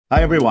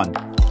Hi, everyone.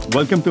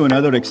 Welcome to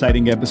another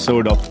exciting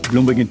episode of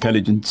Bloomberg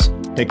Intelligence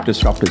Tech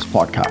Disruptors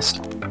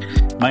podcast.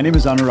 My name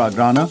is Anurag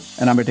Rana,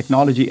 and I'm a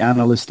technology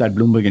analyst at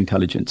Bloomberg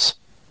Intelligence,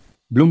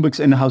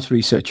 Bloomberg's in-house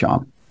research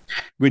arm.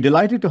 We're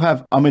delighted to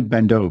have Amit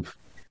Bendov,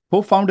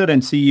 co-founder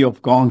and CEO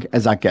of Gong,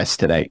 as our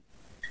guest today.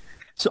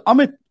 So,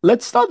 Amit,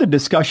 let's start the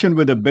discussion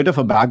with a bit of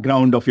a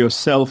background of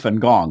yourself and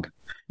Gong.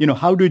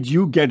 How did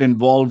you get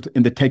involved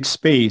in the tech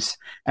space,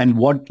 and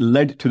what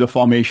led to the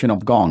formation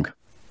of Gong?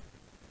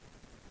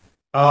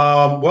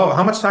 Well,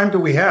 how much time do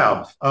we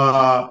have?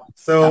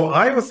 So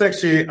I was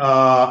actually,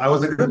 I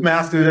was a good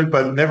math student,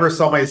 but never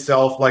saw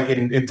myself like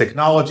in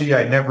technology.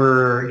 I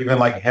never even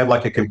had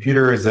a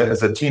computer as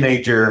a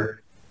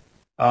teenager.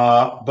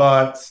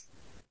 But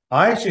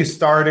I actually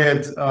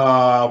started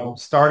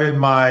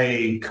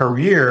my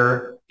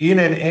career in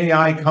an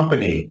AI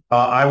company.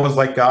 I was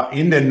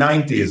in the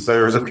 90s.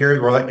 There was a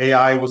period where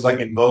AI was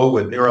in vogue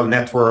with neural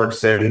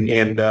networks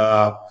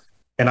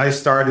and I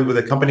started with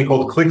a company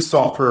called Click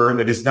Software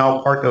that is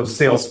now part of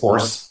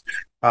Salesforce.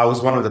 I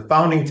was one of the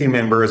founding team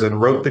members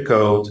and wrote the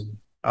code.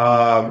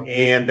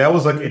 And that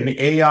was an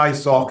AI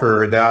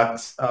software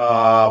that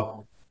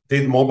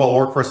did mobile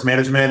workforce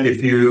management.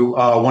 If you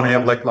want to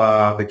have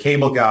the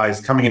cable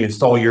guys coming and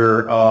install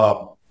your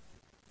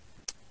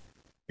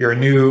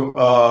new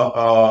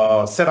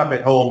setup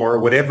at home or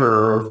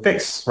whatever, or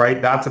fix, right?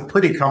 That's a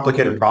pretty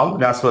complicated problem.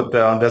 That's the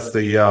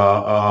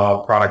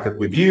product that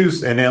we've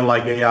used. And then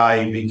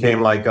AI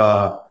became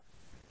a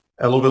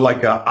little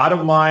bit out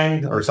of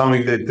mind, or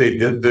something that they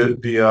did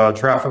the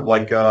traffic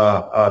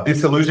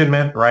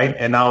disillusionment, right?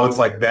 And now it's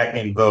back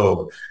in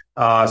vogue.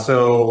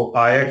 So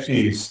I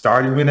actually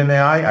started with an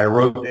AI. I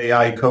wrote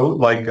AI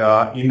code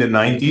in the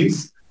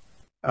 90s.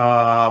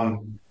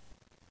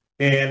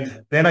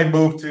 And then I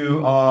moved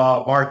to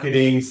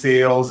marketing,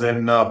 sales,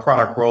 and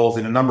product roles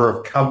in a number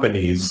of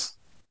companies.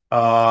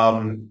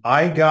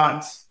 I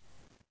got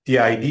the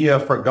idea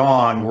for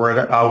Gong,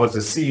 where I was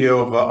the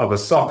CEO of a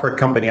software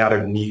company out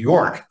of New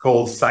York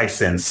called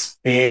Sisense.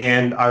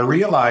 And I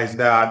realized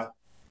that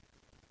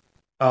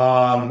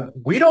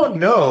we don't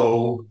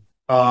know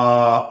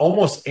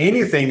almost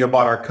anything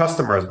about our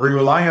customers. We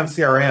rely on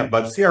CRM,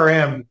 but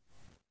CRM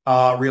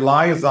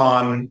relies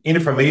on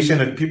information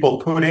that people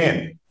put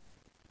in.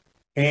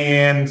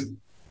 And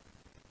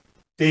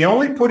they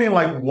only put in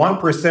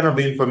 1% of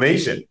the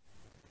information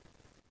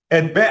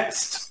at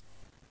best,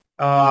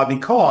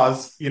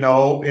 because, in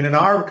an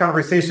hour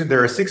conversation,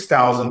 there are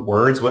 6,000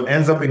 words. What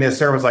ends up in a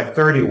server is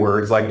 30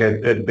 words,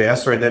 at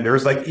best. Or then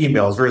there's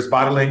emails, there's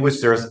body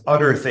language, there's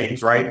other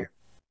things, right?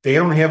 They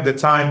don't have the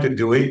time to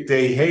do it.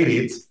 They hate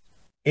it.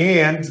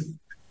 And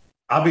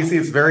obviously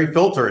it's very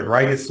filtered,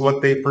 right? It's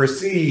what they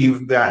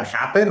perceive that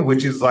happened,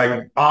 which is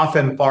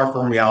often far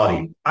from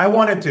reality. I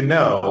wanted to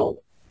know,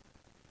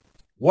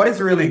 what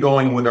is really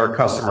going with our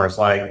customers?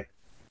 Why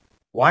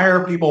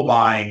are people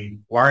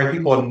buying? Why are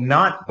people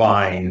not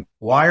buying?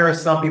 Why are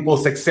some people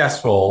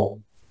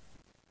successful?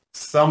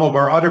 Some of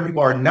our other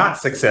people are not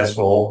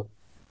successful.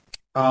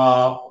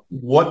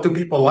 What do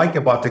people like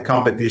about the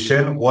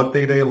competition? What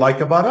do they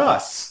like about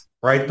us?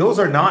 Right? Those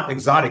are not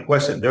exotic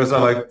questions. Those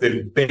are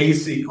the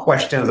basic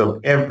questions of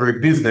every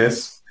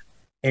business.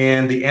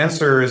 And the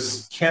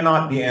answers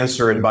cannot be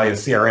answered by a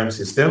CRM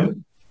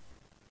system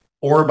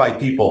or by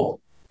people.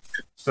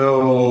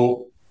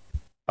 So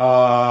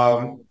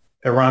around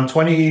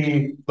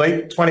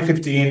late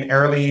 2015,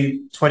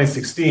 early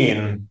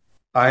 2016,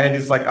 I had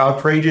this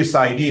outrageous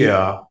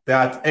idea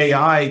that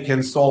AI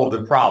can solve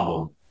the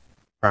problem,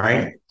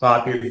 right?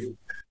 So if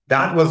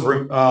that was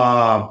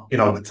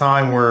the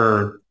time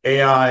where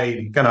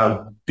AI kind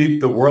of beat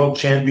the world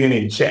champion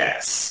in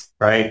chess,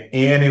 right?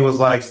 And it was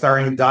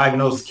starting to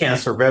diagnose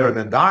cancer better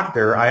than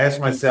doctor. I asked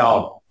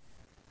myself,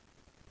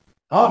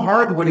 how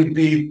hard would it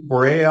be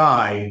for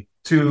AI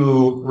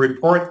to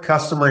report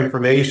customer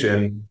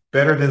information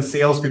better than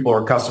salespeople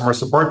or customer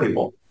support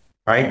people,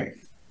 right?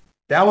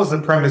 That was the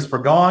premise for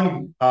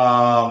Gong.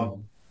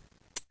 And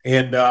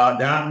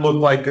that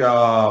looked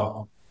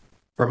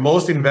for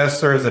most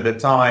investors at the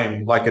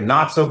time, a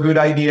not so good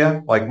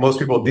idea. Most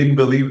people didn't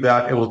believe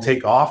that it will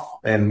take off,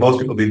 and most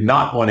people did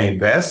not want to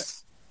invest.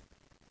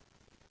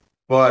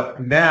 But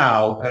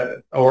now,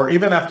 or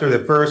even after the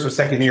first or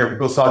second year,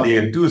 people saw the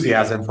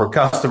enthusiasm for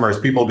customers.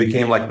 People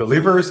became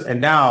believers. And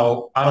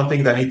now I don't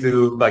think I need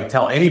to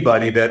tell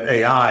anybody that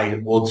AI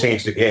will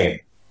change the game.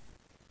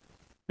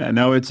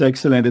 No, it's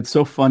excellent. It's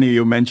so funny.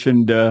 You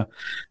mentioned a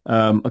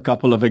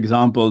couple of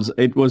examples.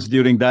 It was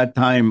during that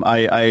time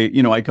I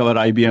covered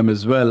IBM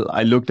as well.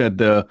 I looked at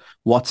the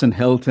Watson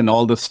Health and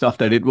all the stuff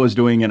that it was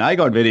doing, and I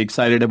got very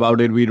excited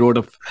about it. We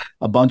wrote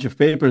a bunch of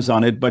papers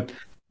on it, but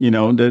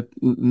that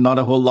not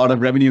a whole lot of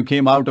revenue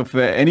came out of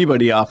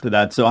anybody after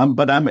that. So I'm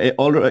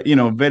already,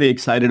 very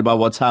excited about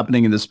what's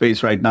happening in the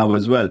space right now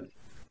as well.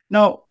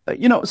 Now,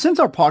 since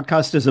our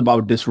podcast is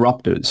about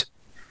disruptors,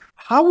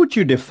 how would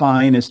you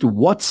define as to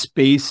what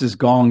space is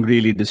Gong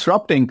really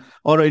disrupting?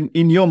 Or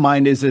in your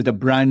mind, is it a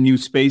brand new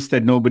space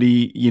that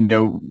nobody,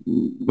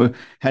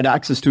 had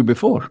access to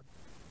before?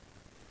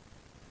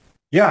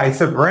 Yeah,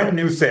 it's a brand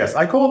new SaaS.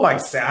 I call it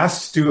like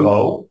SaaS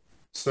 2.0.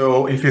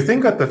 So if you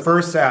think of the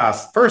first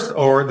SaaS,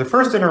 the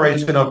first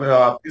generation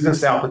of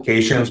business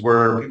applications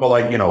were people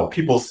like,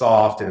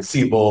 PeopleSoft and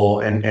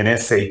Siebel and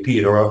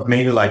SAP, or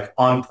mainly like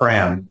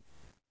on-prem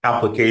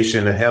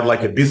application that had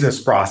like a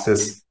business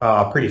process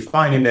pretty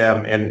fine in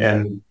them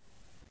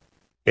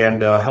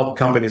and help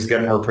companies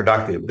get more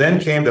productive. Then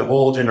came the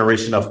whole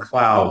generation of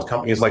cloud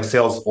companies like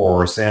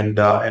Salesforce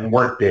and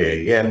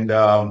Workday, and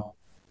that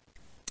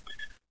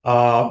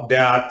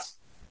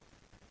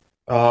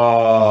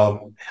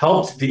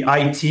helped the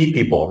IT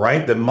people,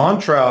 right? The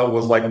mantra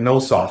was like no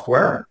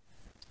software,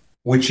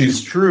 which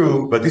is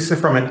true, but this is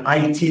from an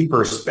IT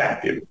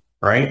perspective,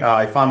 right?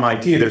 If I'm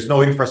IT, there's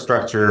no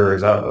infrastructure.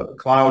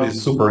 Cloud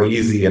is super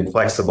easy and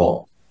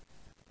flexible.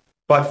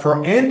 But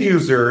for end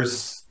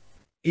users,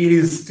 it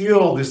is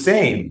still the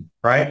same,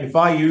 right? If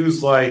I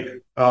use like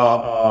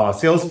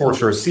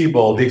Salesforce or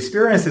Siebel, the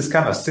experience is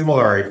kind of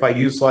similar. If I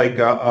use like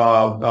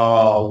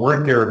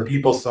Workday or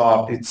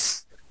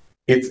PeopleSoft,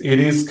 it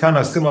is kind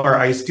of similar.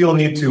 I still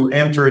need to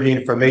enter the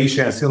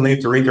information. I still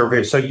need to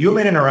interface. So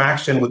human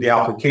interaction with the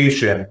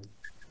application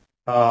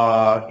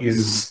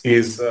has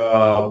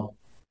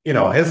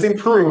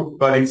improved,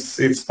 but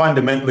it's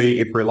fundamentally,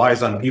 it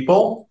relies on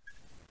people.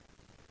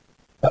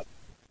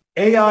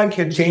 AI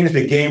can change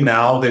the game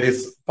now that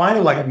it's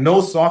finally like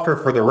no software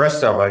for the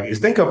rest of it. You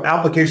think of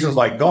applications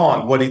like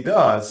Gong, what it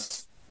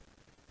does,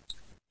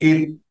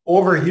 it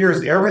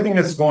overhears everything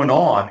that's going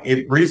on.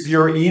 It reads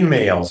your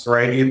emails,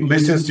 right? It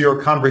listens to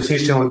your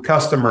conversation with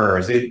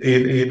customers.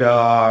 It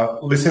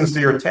listens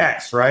to your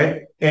text,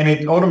 right? And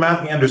it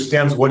automatically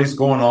understands what is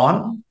going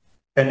on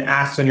and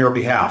acts on your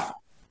behalf.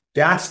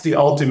 That's the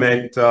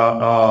ultimate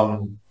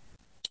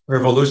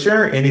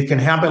revolution, and it can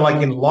happen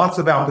like in lots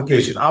of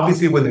applications.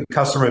 Obviously within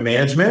customer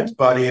management,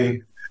 but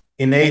in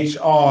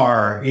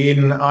HR,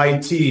 in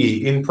IT,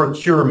 in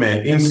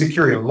procurement, in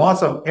security,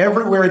 lots of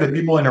everywhere that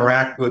people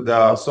interact with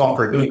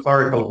software doing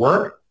clerical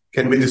work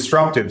can be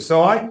disruptive.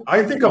 So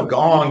I think of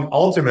Gong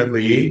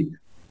ultimately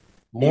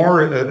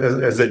more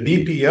as a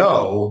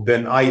BPO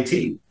than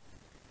IT.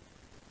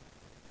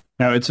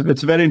 No, it's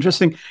very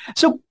interesting.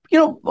 So,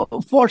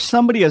 for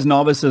somebody as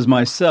novice as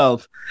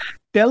myself,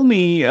 tell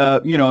me,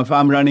 if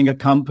I'm running a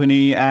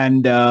company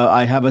and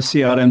I have a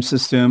CRM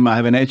system, I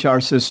have an HR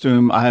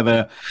system, I have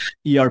a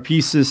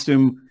ERP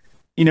system,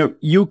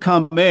 you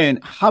come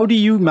in, how do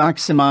you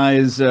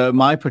maximize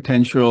my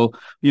potential,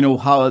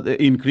 how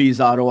increase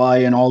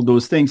ROI and all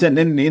those things? And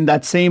then in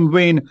that same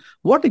vein,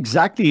 what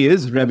exactly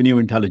is revenue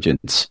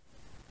intelligence?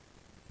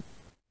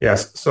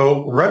 Yes.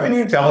 So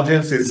revenue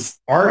intelligence is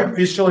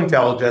artificial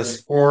intelligence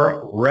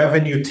for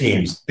revenue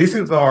teams. This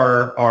is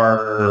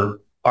our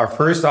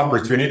first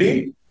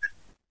opportunity,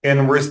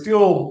 and we're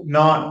still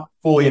not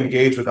fully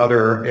engaged with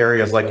other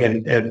areas like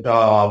in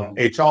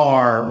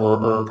HR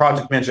or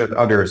project management,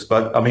 others.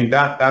 But I mean,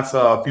 that's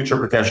a future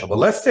potential. But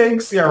let's take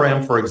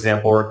CRM, for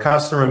example, or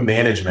customer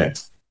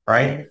management,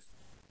 right?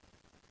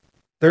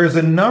 There's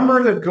a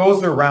number that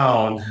goes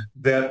around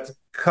that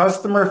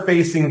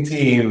customer-facing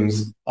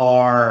teams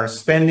are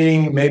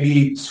spending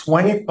maybe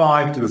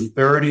 25 to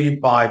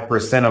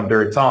 35% of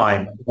their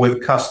time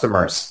with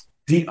customers.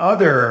 The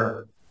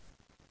other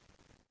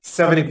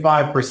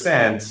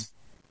 75%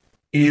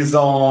 is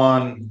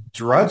on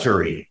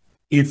drudgery.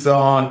 It's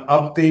on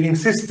updating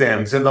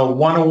systems and the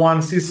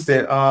one-on-one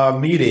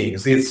system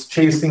meetings. It's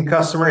chasing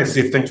customers,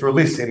 sifting through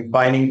listening,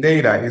 finding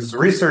data. It's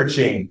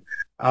researching.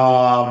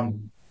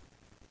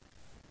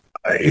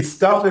 It's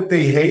stuff that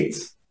they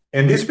hate.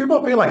 And these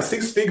people pay like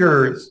six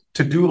figures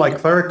to do like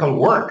clerical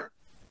work.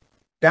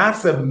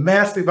 That's a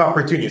massive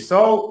opportunity.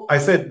 So I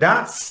said,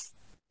 that's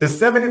the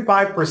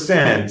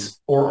 75%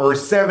 or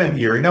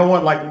 70, or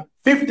like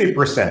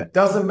 50%,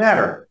 doesn't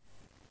matter.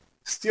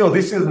 Still,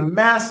 this is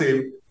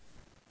massive.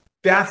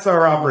 That's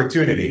our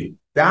opportunity.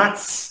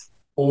 That's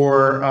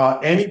for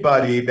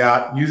anybody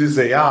that uses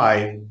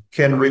AI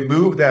can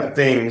remove that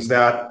things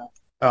that,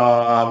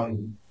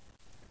 and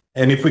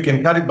if we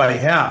can cut it by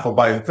half or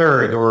by a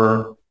third,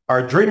 or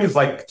our dream is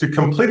like to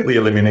completely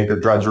eliminate the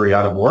drudgery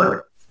out of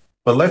work.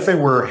 But let's say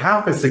we're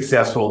half as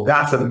successful,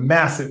 that's a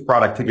massive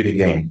productivity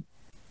gain.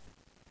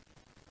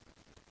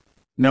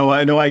 No,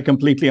 I know, I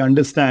completely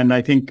understand.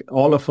 I think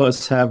all of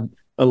us have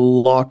a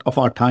lot of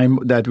our time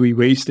that we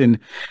waste in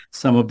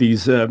some of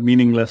these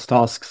meaningless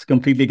tasks.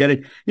 Completely get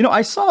it.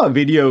 I saw a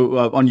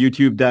video on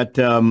YouTube that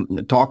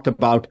talked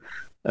about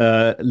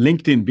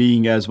LinkedIn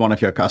being as one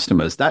of your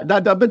customers.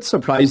 That a bit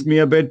surprised me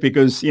a bit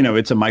because,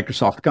 it's a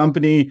Microsoft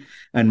company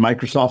and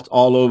Microsoft's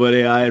all over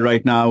AI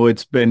right now.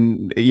 It's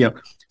been,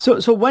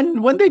 So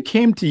when they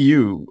came to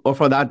you, or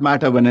for that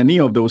matter, when any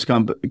of those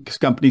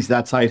companies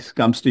that size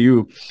comes to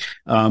you,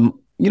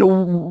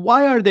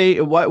 what are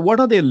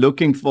they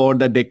looking for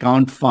that they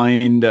can't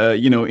find,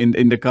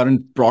 in the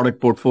current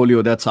product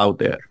portfolio that's out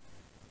there?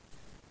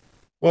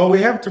 Well,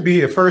 we have to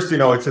be first.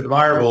 It's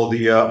admirable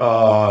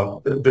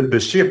the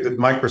shift that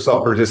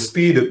Microsoft, or the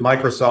speed that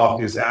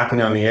Microsoft is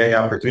acting on the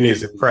AI opportunity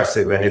is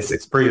impressive, and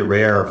it's pretty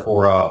rare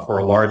for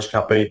a large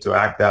company to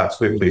act that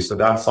swiftly. So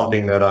that's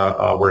something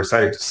that we're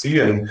excited to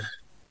see, and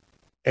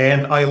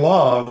I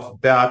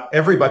love that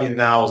everybody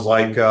now is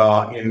like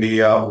in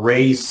the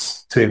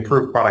race to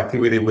improve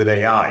productivity with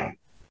AI.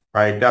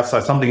 Right, that's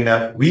something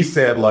that we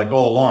said like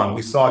all along.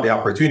 We saw the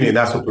opportunity.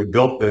 That's what we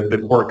built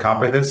the core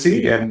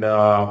competency,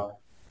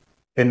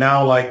 and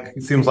now, like,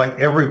 it seems like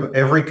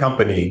every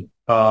company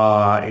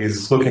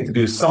is looking to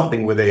do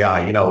something with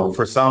AI.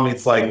 For some,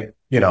 it's like,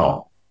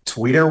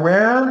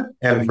 Twitterware,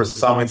 and for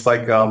some, it's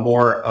like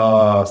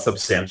more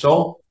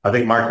substantial. I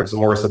think Microsoft is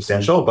more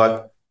substantial,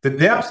 but the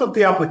depth of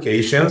the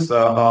applications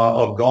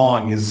of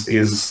Gong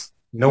is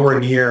nowhere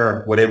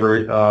near whatever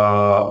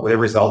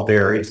is out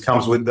there. It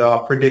comes with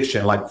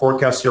prediction, like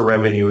forecast your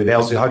revenue. It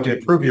tells you how to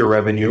improve your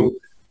revenue.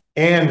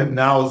 And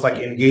now it's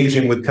like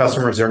engaging with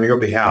customers on your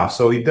behalf.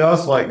 So it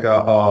does like a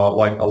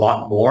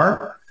lot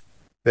more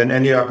than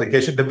any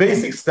application. The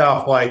basic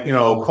stuff like,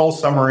 call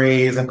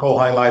summaries and call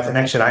highlights and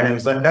action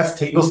items, that's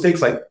table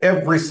stakes. Like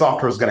every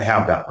software is going to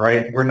have that,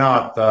 right? We're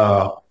not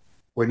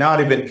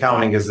even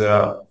counting as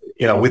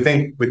we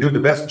think we do the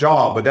best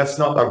job, but that's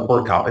not our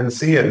core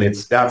competency. And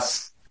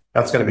that's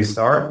going to be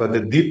start. But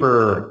the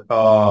deeper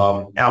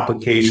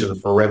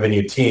applications for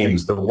revenue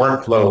teams, the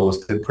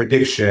workflows, the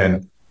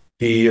prediction,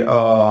 the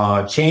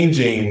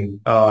changing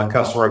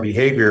customer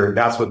behavior,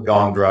 that's what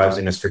Gong drives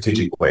in a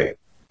strategic way.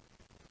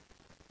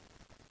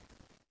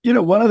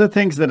 One of the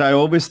things that I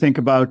always think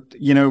about,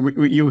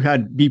 you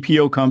had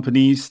BPO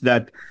companies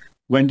that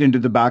went into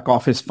the back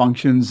office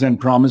functions and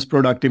promised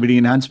productivity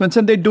enhancements,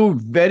 and they do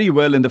very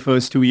well in the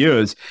first 2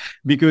 years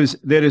because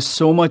there is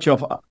so much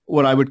of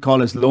what I would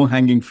call as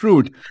low-hanging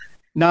fruit.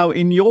 Now,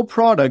 in your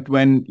product,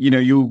 when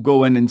you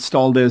go and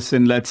install this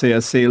in, let's say,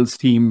 a sales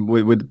team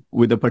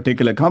with a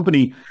particular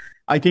company,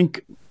 I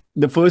think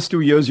the first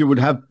 2 years you would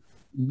have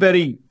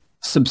very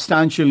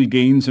substantial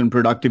gains in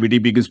productivity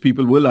because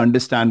people will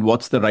understand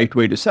what's the right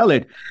way to sell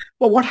it.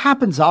 But what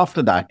happens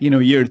after that?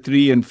 Year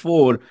 3 and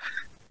 4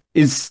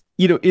 is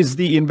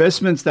the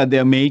investments that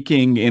they're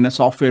making in a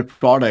software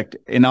product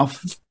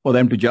enough for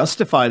them to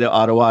justify the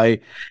ROI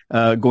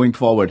going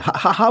forward?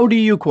 How do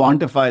you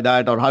quantify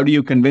that, or how do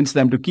you convince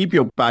them to keep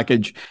your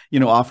package,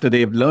 after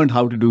they've learned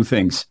how to do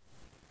things?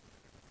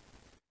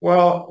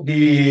 Well,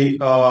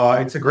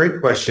 it's a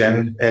great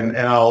question, and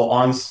I'll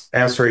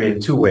answer it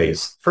in two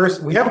ways.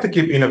 First, we have to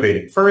keep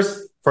innovating.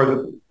 First,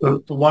 for the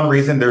one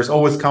reason, there's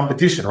always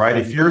competition, right?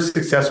 If you're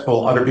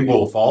successful, other people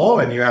will follow.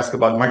 And you ask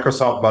about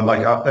Microsoft, but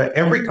like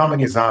every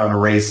company is on a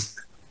race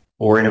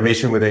for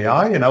innovation with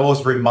AI, and I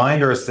always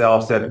remind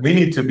ourselves that we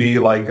need to be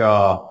like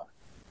a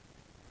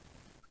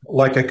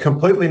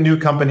completely new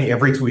company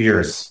every 2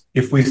 years.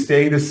 If we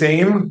stay the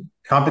same,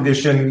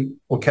 competition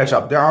will catch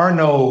up. There are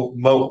no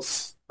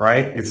moats.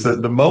 Right?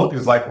 The moat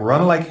is like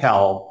run like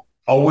hell,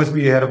 always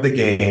be ahead of the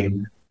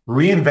game,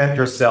 reinvent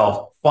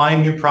yourself,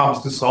 find new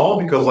problems to solve,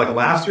 because like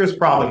last year's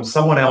problem,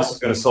 someone else is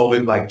going to solve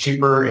it like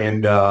cheaper.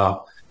 And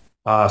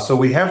so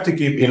we have to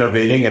keep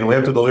innovating, and we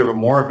have to deliver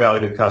more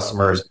value to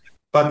customers.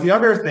 But the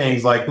other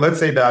things, like let's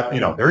say that,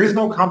 there is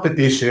no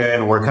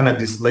competition. We're kind of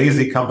this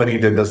lazy company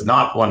that does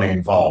not want to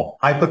evolve,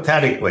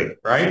 hypothetically,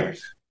 right?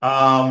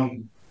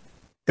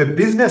 The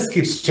business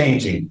keeps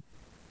changing.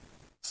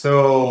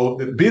 So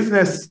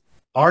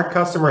our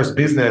customers'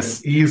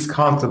 business is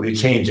constantly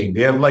changing.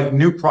 They have like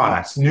new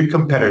products, new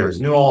competitors,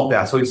 new all of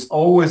that. So it's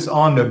always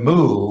on the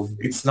move.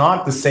 It's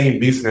not the same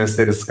business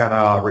that is kind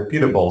of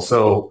repeatable.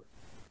 So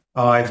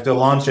if they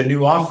launch a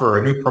new offer,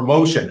 a new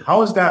promotion,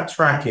 how is that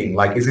tracking?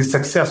 Like, is it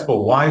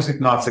successful? Why is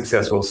it not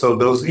successful? So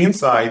those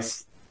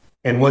insights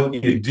and what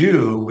you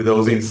do with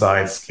those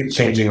insights keep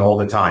changing all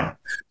the time.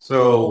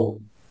 So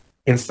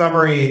in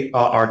summary,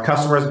 our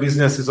customers'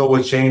 business is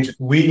always changed.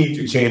 We need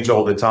to change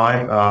all the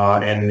time,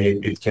 and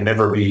it can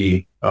never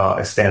be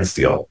a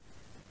standstill.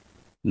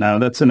 No,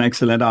 that's an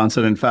excellent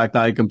answer. In fact,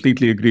 I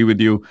completely agree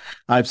with you.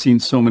 I've seen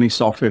so many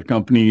software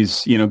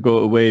companies, go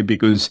away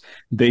because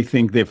they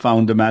think they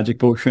found the magic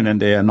potion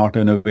and they are not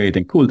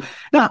innovating. Cool.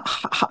 Now,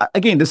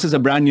 again, this is a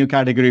brand new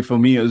category for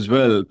me as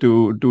well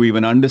to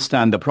even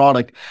understand the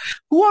product.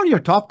 Who are your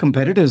top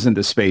competitors in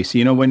this space?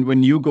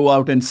 When you go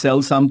out and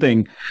sell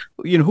something,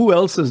 who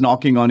else is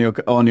knocking on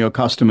your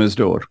customer's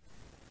door?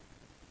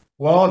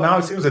 Well, now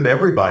it seems that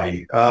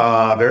everybody, there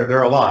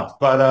are a lot,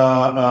 but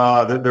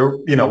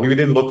we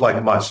didn't look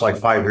like much like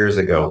 5 years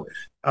ago.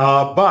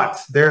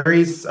 But there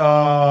is,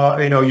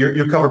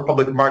 you cover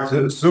public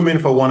markets. Zoom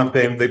Info, one of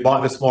them, they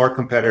bought a smaller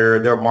competitor.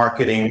 They're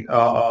marketing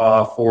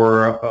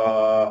for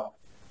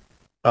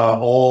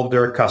all of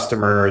their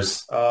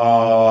customers.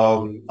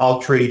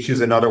 Outreach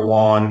is another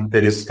one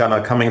that is kind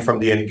of coming from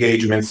the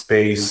engagement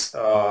space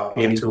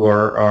into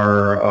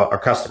our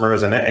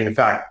customers, and in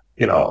fact,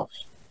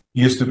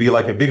 used to be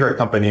like a bigger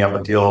company up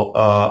until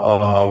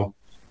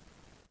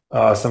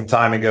some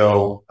time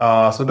ago.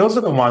 So those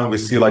are the ones we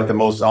see like the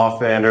most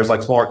often. There's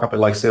like smaller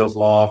companies like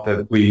SalesLoft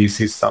that we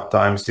see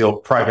sometimes, still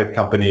private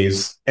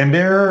companies, and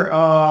they're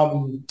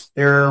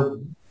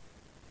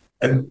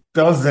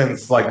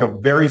dozens, like a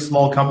very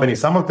small company.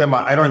 Some of them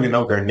I don't even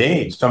know their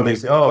names. Some they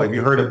say, "Oh, have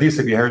you heard of this?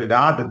 Have you heard of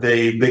that?" That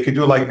they could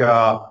do like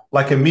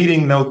a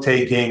meeting note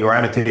taking or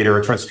annotator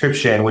or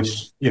transcription,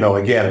 which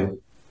again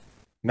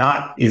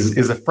not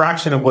is a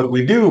fraction of what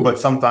we do, but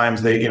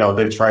sometimes they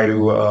try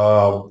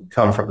to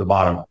come from the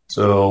bottom.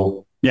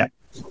 So Yeah.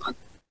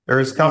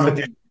 there's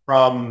competition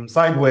from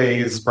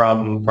sideways,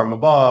 from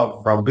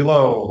above, from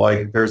below.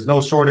 Like there's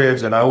no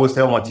shortage, and I always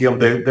tell my team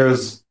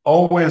there's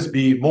always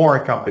be more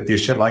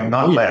competition, like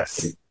not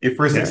less. If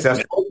we're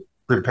successful,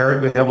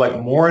 prepared, we have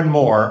like more and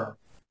more.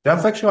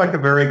 That's actually like a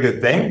very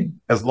good thing.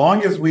 As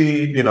long as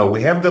we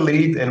have the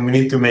lead, and we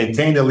need to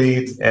maintain the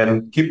lead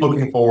and keep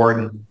looking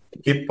forward,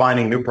 keep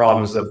finding new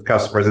problems of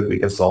customers that we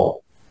can solve.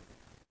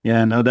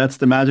 Yeah, no, that's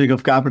the magic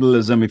of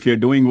capitalism. If you're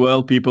doing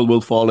well, people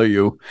will follow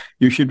you.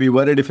 You should be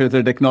worried if it's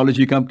a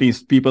technology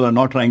companies, people are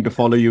not trying to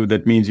follow you.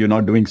 That means you're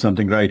not doing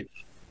something right.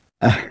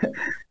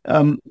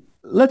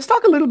 Let's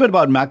talk a little bit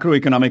about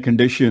macroeconomic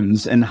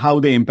conditions and how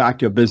they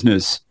impact your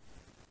business.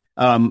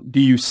 Do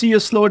you see a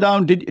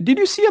slowdown? Did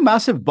you see a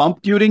massive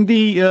bump during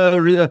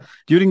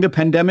the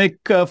pandemic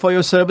for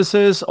your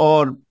services,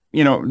 or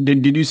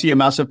did you see a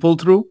massive pull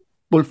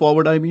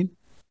forward? I mean.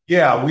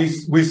 Yeah,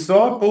 we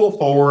saw a pull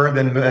forward,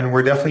 and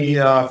we're definitely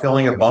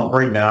feeling a bump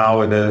right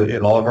now, and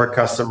all of our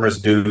customers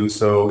do.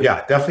 So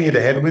yeah, definitely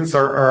the headwinds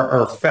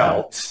are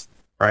felt,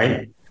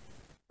 right?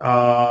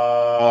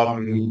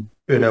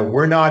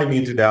 We're not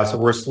immune to that, so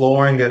we're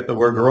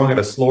growing at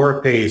a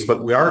slower pace,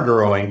 but we are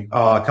growing.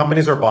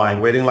 Companies are buying,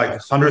 waiting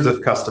like hundreds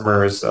of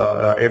customers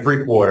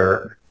every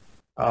quarter.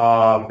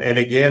 And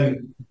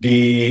again,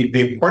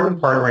 the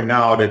important part right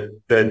now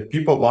that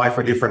people buy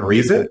for different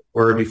reasons,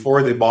 where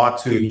before they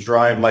bought to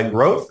drive like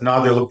growth,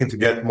 now they're looking to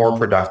get more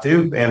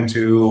productive and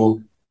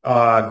to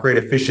create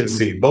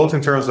efficiency, both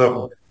in terms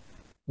of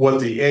what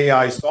the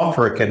AI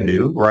software can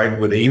do, right,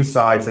 with the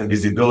insights and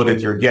visibility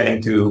that you're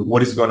getting to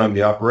what is going on in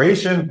the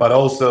operation, but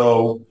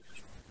also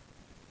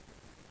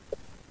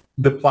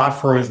the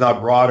platform is now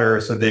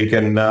broader, so they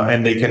can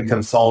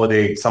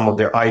consolidate some of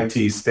their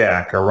IT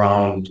stack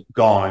around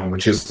Gong,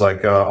 which is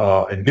like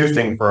a new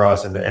thing for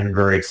us and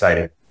very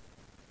exciting.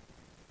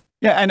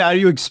 Yeah, and are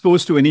you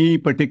exposed to any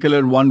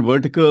particular one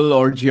vertical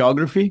or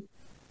geography?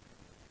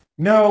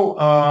 No.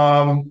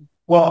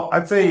 Well,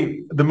 I'd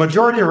say the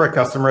majority of our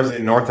customers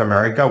in North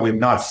America, we've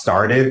not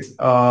started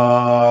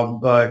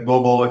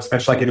global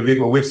expansion like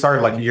individual. We've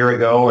started like a year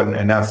ago,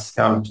 and that's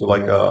come to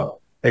like a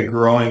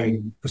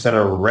growing percent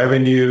of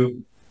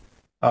revenue.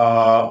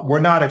 We're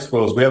not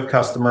exposed. We have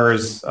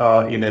customers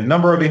in a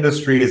number of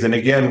industries. And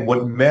again,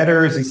 what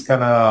matters is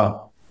kind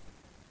of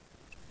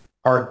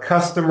our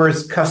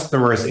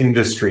customers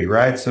industry,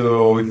 right?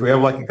 So if we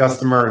have like a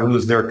customer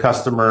who's their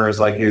customers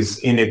like is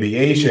in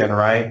aviation,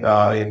 right?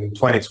 In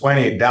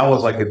 2020, that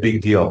was like a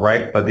big deal,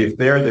 right? But if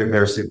they're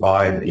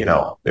diversified,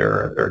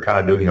 they're kind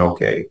of doing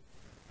okay.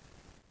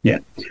 Yeah.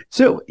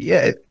 So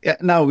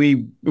now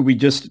we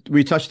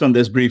touched on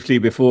this briefly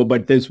before,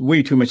 but there's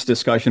way too much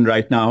discussion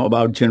right now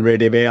about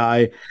generative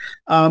AI.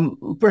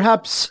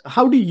 Perhaps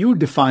how do you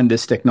define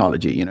this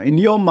technology? In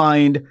your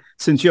mind,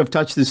 since you have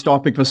touched this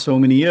topic for so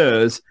many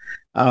years,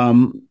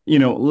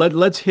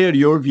 let's hear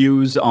your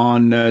views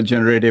on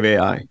generative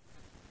AI.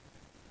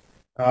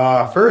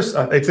 First,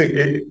 I think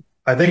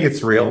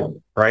it's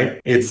real, right?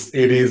 It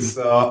is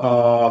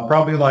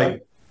probably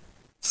like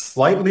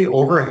slightly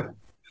overhyped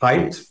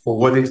for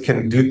what it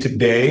can do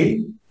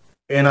today,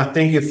 and I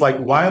think it's like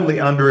wildly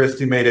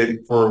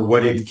underestimated for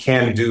what it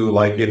can do,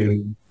 like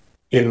in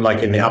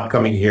the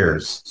upcoming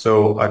years.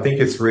 So I think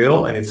it's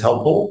real and it's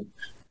helpful,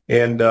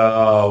 and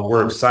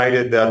we're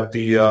excited that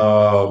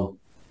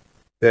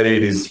that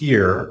it is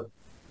here.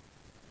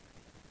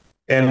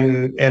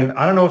 And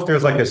I don't know if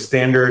there's like a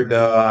standard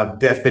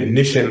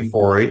definition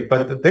for it,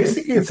 but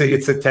basically it's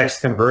a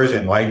text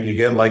conversion. Like you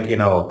get like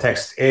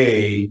text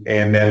A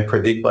and then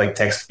predict like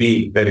text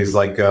B. That is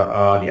like the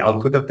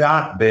output of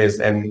that.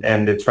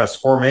 And the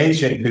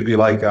transformation could be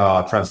like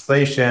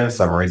translation,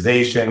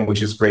 summarization,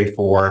 which is great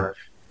for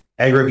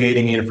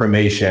aggregating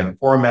information,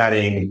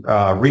 formatting,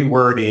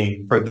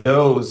 rewording. For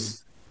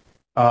those,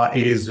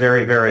 it is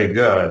very, very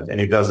good,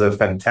 and it does a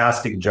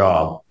fantastic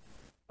job.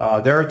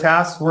 There are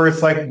tasks where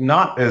it's like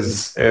not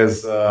as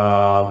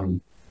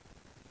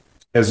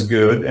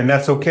good, and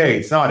that's okay.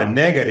 It's not a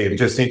negative. You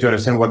just need to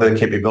understand what the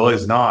capability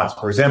is not.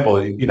 For example,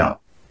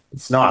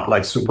 it's not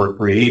like super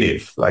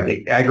creative. Like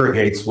it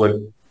aggregates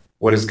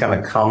what is kind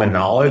of common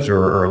knowledge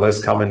or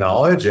less common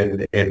knowledge,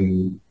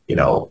 and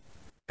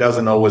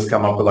doesn't always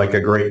come up with like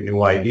a great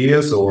new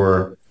ideas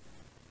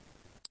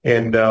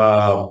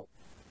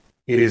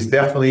it is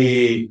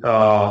definitely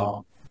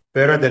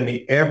better than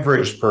the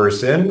average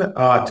person.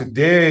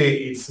 Today,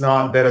 it's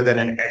not better than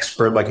an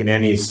expert, like in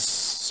any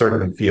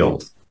certain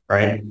field,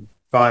 right? If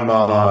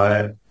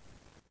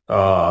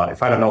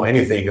if I don't know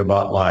anything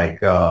about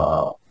like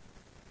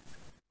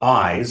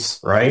eyes,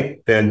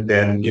 right? Then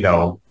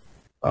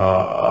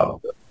uh,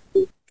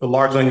 the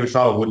large language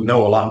model would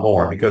know a lot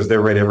more because they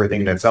read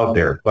everything that's out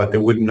there, but they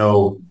wouldn't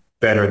know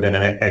better than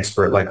an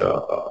expert like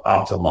a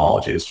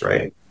ophthalmologist,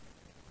 right?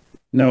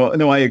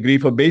 No, I agree.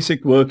 For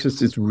basic works,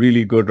 it's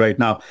really good right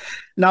now.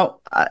 Now,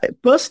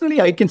 personally,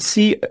 I can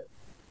see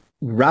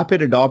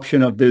rapid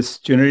adoption of this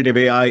generative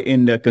AI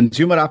in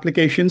consumer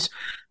applications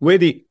where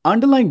the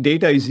underlying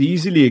data is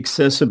easily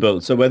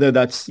accessible. So whether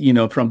that's,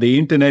 from the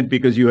internet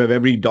because you have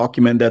every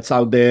document that's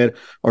out there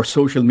or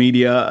social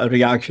media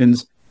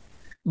reactions.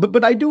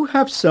 But I do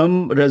have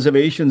some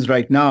reservations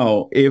right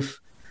now if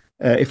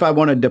I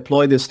want to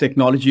deploy this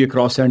technology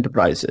across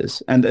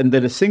enterprises. And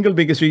the single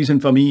biggest reason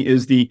for me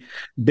is the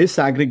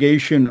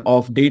disaggregation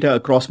of data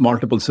across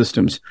multiple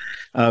systems.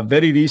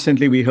 Very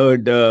recently, we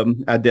heard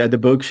at the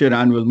Berkshire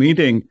annual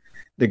meeting,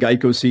 the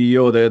Geico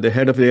CEO, the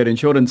head of their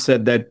insurance,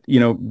 said that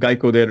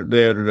Geico,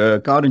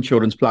 their car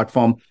insurance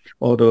platform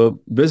or the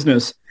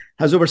business,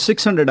 has over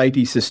 600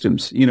 IT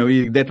systems.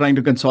 They're trying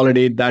to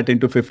consolidate that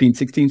into 15,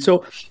 16.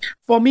 So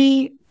for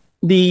me,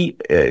 the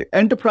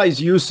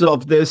enterprise use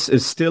of this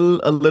is still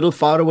a little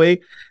far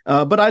away,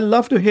 but I'd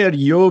love to hear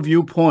your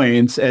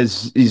viewpoints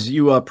as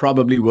you are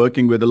probably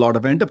working with a lot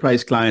of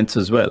enterprise clients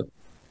as well.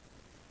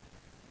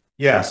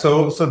 Yeah,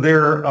 so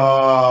there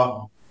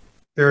are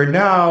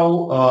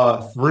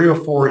now 3 or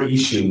 4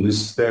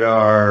 issues that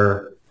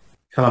are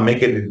kind of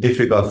making it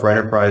difficult for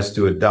enterprise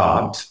to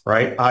adopt,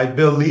 right? I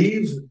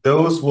believe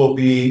those will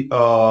be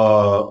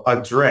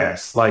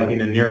addressed like in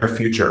the near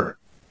future.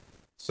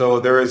 So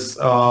there is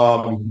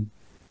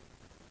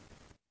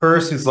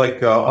first is like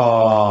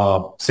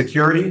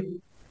security,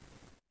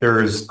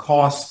 there is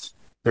cost,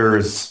 there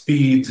is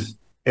speed,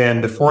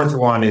 and the fourth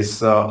one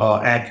is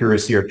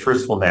accuracy or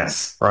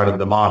truthfulness, right, of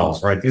the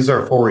models, right? These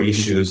are 4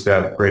 issues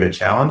that create a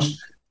challenge.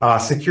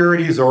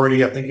 Security is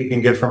already, I think you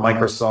can get from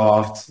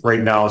Microsoft.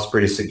 Right now it's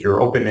pretty secure.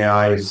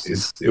 OpenAI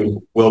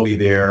it will be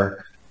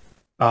there.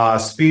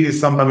 Speed is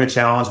sometimes a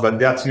challenge, but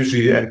that's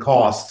usually, and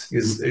cost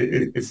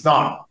it's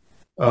not.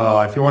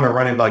 If you want to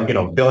run it like,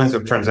 billions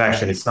of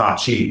transactions, it's not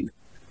cheap.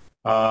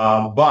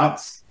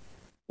 But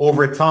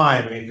over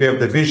time, if you have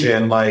the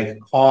vision, like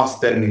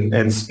cost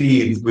and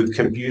speed with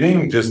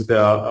computing just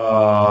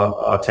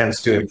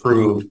tends to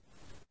improve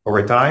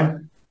over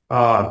time.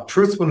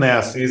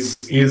 Truthfulness is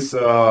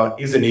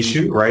an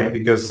issue, right?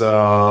 Because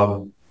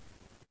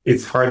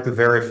it's hard to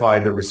verify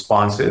the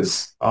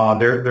responses.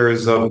 There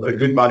is a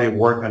good body of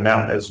work on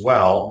that as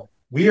well.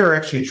 We are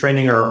actually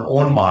training our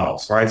own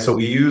models, right? So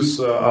we use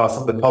some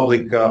of the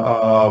public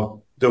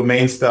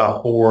domain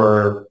stuff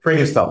or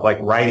training stuff like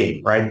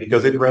writing, right?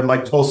 Because it read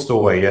like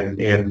Tolstoy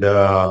and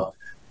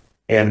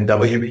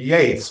W.B.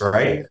 Yeats,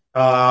 right?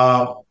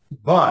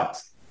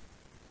 But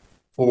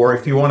for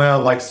if you want to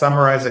like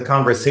summarize a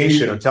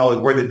conversation or tell it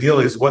where the deal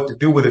is, what to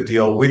do with the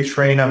deal, we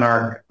train on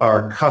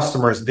our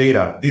customers'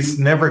 data. This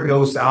never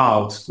goes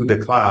out to the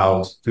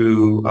cloud,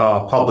 to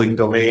public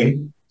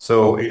domain.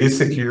 So it is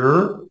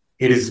secure,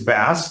 it is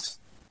fast,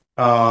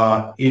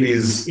 it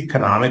is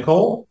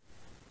economical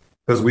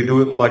because we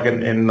do it like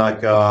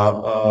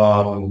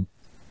on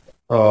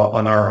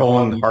our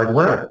own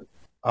hardware.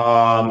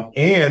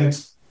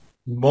 And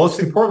most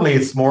importantly,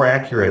 it's more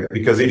accurate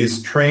because it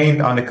is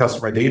trained on the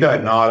customer data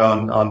and not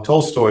on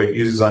Tolstoy. It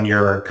uses on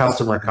your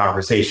customer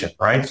conversation,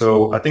 right?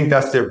 So I think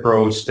that's the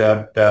approach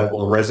that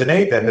will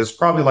resonate. And there's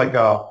probably like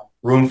a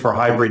room for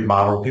hybrid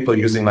model, people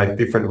using like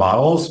different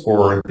models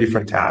for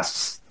different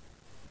tasks.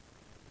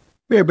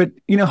 Yeah, but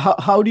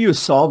how do you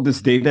solve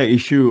this data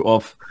issue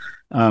of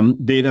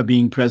data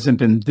being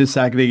present in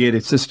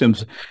disaggregated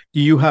systems? Do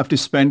you have to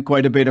spend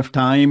quite a bit of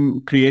time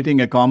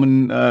creating a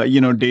common,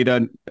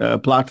 data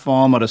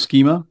platform or a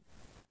schema?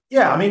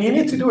 Yeah, I mean, you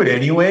need to do it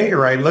anyway,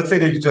 right? Let's say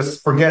that you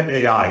just forget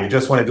AI, you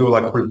just want to do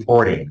like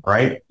reporting,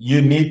 right?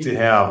 You need to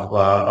have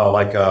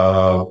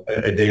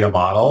a data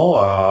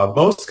model.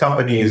 Most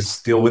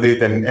companies deal with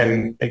it,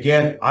 and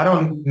again, I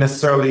don't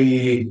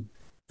necessarily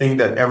think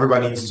that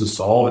everybody needs to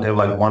solve and have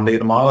like one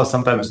data model.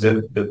 Sometimes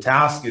the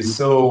task is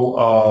so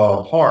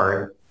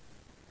hard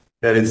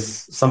that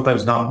it's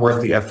sometimes not worth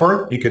the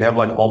effort. You could have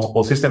like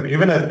multiple systems,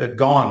 even at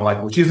Gong,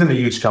 like which isn't a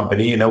huge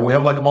company, we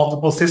have like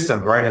multiple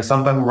systems, right? And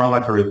sometimes we run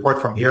like a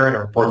report from here and a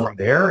report from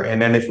there.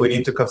 And then if we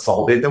need to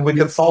consolidate them, we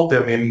consult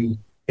them in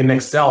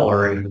Excel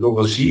or in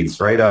Google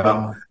Sheets, right?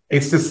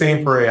 It's the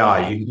same for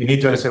AI. You need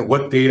to understand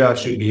what data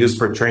should be used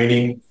for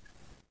training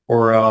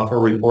or for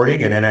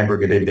reporting, and then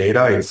aggregated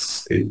data. It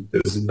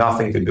has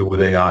nothing to do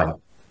with AI.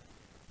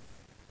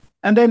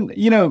 And then,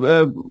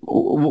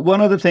 one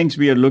of the things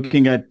we are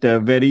looking at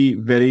very,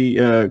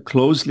 very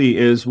closely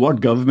is what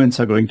governments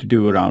are going to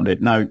do around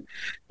it. Now,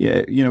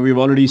 yeah, we've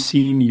already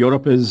seen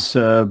Europe is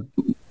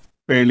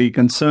fairly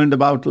concerned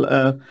about.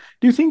 Do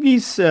you think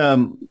these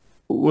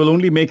will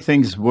only make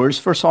things worse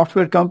for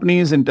software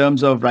companies in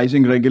terms of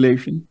rising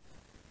regulation?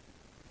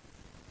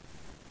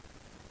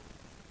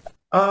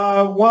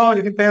 Well,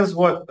 it depends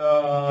what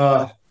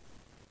what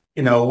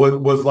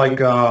was like.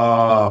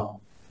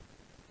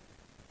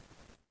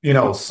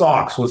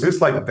 SOX, was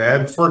this like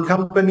bad for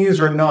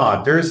companies or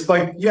not? There's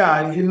like,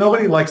 yeah,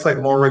 nobody likes like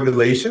more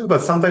regulation,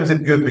 but sometimes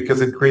it's good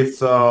because it creates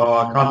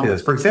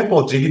confidence. For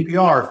example,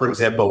 GDPR, for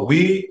example,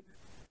 we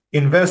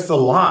invest a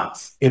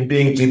lot in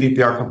being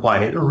GDPR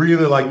compliant. It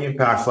really like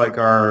impacts like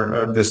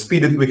our the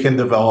speed that we can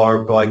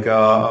develop, like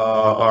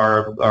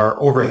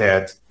our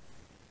overhead.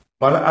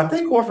 But I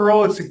think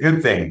overall it's a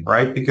good thing,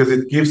 right? Because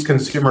it gives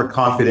consumer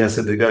confidence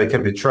that it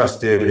can be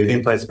trusted, it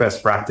implements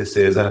best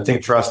practices, and I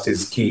think trust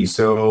is key.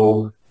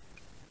 So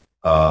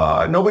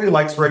nobody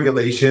likes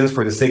regulations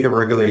for the sake of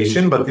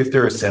regulation, but if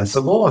they're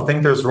sensible, I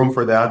think there's room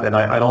for that. And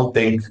I don't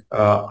think,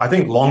 I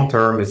think long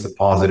term is a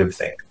positive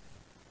thing.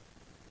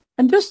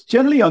 And just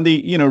generally on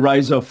the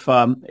rise of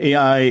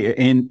AI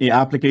in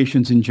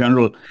applications in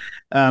general,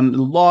 a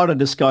lot of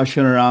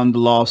discussion around the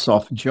loss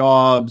of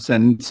jobs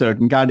and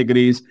certain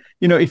categories.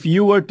 If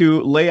you were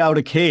to lay out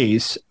a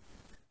case,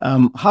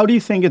 how do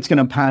you think it's going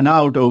to pan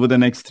out over the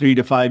next 3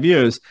 to 5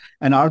 years?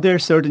 And are there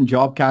certain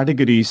job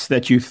categories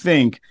that you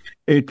think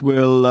it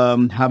will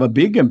have a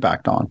big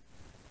impact on?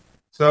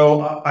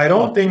 So I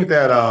don't think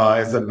that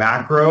as a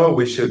macro,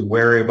 we should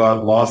worry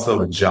about loss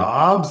of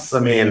jobs. I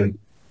mean,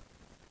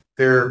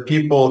 there are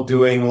people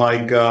doing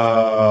like,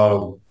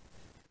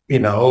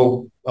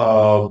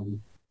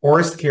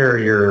 horse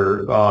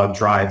carrier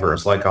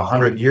drivers like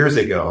 100 years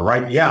ago,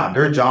 right? Yeah,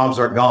 their jobs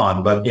are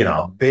gone, but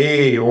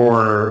they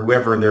or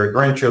whoever their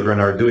grandchildren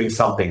are doing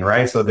something,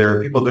 right? So there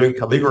are people doing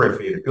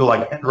calligraphy, people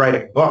like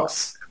handwriting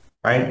books,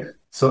 right?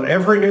 So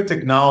every new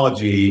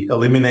technology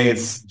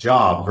eliminates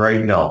jobs,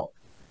 right? No,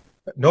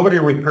 nobody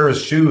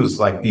repairs shoes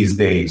like these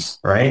days,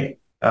 right?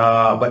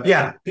 But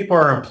yeah, people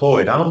are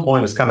employed.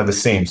 Unemployment is kind of the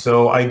same.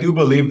 So I do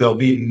believe there'll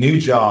be new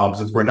jobs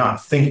that we're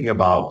not thinking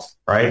about,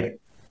 right?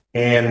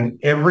 And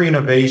every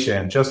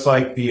innovation, just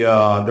like the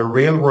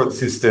railroad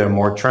system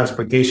or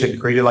transportation,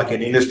 created like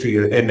an industry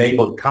that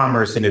enabled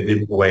commerce in a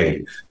different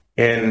way.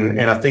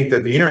 And I think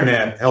that the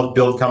internet helped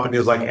build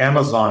companies like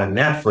Amazon and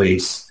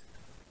Netflix.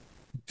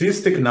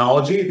 This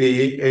technology,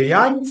 the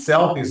AI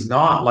itself is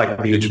not like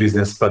a huge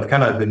business, but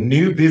kind of the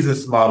new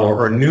business model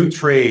or new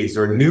trades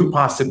or new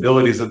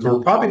possibilities that we're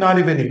probably not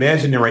even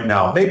imagining right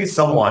now. Maybe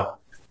someone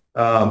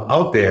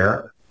out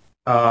there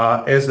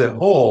as a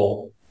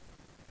whole,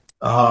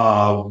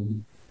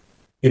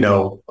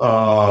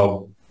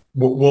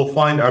 we'll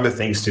find other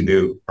things to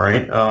do,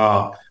 right?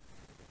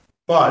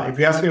 But if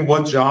you ask me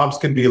what jobs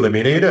can be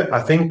eliminated,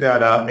 I think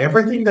that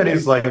everything that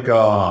is like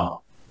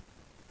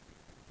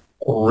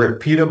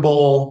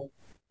repeatable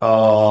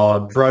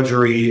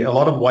drudgery, a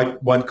lot of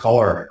white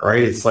collar,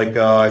 right? It's like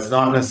it's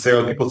not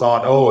necessarily people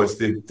thought, oh, it's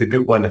the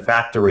people in the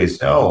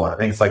factories. No, I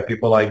think it's like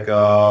people like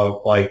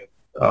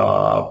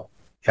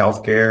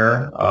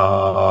healthcare,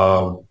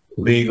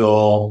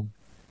 legal,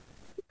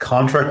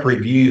 contract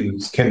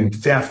reviews can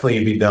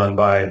definitely be done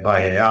by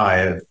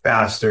AI,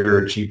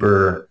 faster,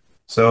 cheaper.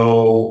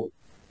 So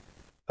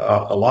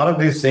a lot of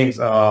these things,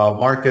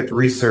 market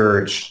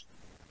research,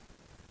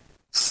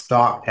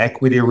 stock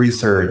equity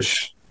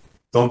research.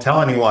 Don't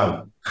tell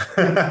anyone.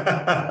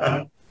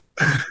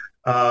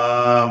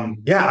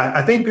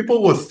 I think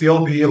people will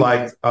still be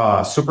like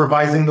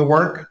supervising the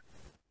work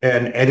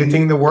and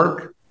editing the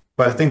work,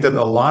 but I think that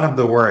a lot of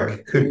the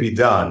work could be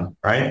done,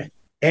 right?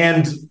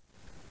 And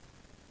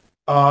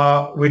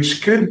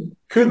which could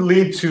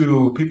lead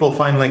to people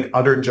finding like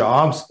other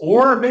jobs,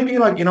 or maybe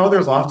like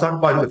there's a lot of talk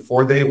about the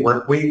 4-day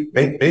work week.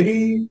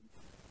 Maybe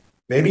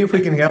if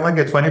we can get like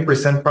a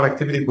 20%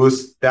 productivity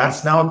boost,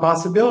 that's now a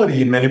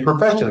possibility in many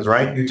professions,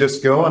 right? You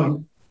just go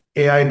and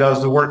AI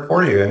does the work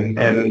for you,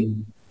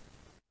 and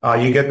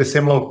you get the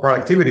similar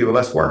productivity with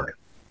less work.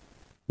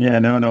 Yeah,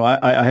 no,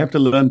 I have to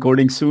learn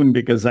coding soon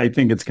because I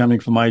think it's coming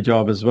for my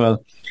job as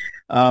well.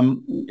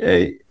 One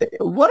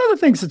of the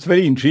things that's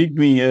very intrigued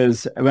me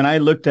is when I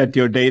looked at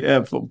your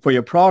data for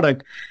your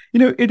product,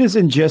 it is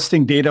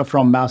ingesting data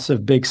from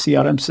massive big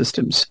CRM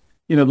systems,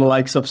 the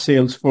likes of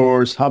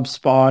Salesforce,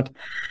 HubSpot.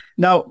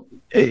 Now,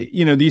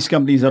 these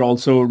companies are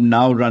also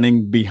now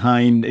running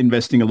behind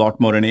investing a lot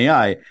more in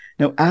AI.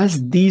 Now,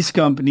 as these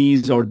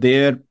companies or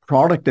their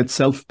product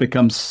itself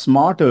becomes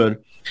smarter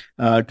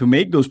to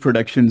make those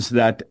predictions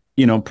that,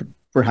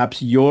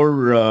 perhaps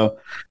your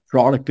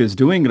product is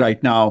doing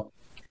right now,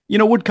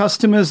 would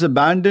customers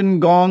abandon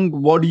Gong?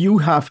 What do you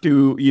have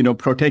to,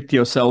 protect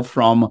yourself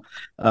from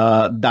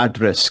that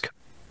risk?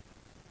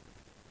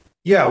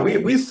 Yeah,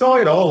 we saw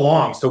it all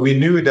along. So we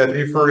knew that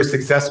if we're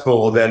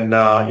successful, then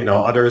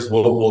others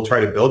will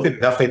try to build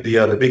it. Definitely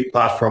the big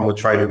platform will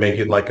try to make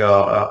it like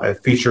a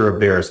feature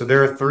of theirs. So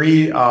there are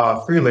three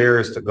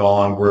layers to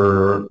Gong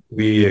where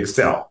we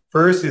excel.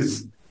 First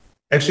is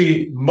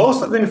actually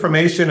most of the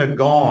information at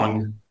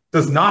Gong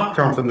does not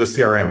come from the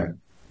CRM.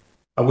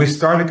 We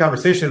started a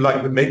conversation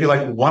like maybe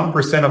like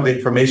 1% of the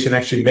information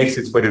actually makes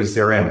its way to the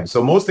CRM.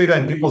 So most data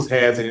in people's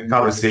heads and in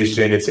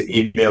conversation, it's in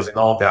emails and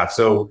all that.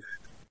 So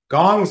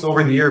Gong's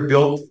over the year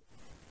built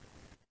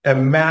a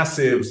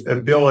massive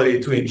ability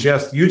to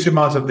ingest huge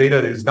amounts of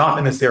data that is not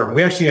in the CRM.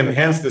 We actually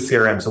enhance the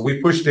CRM. So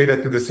we push data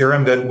to the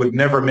CRM that would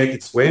never make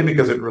its way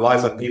because it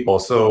relies on people.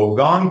 So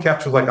Gong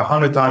captures like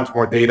 100 times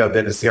more data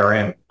than the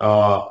CRM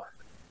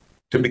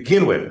to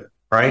begin with,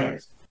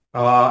 right?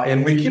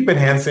 And we keep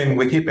enhancing,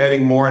 we keep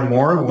adding more and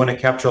more. We want to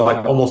capture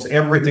like almost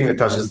everything that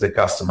touches the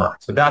customer.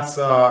 So that's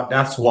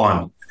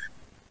one.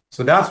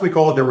 So that's, we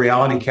call it the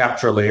reality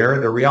capture layer.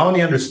 The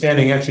reality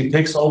understanding actually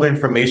takes all the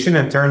information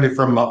and turns it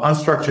from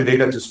unstructured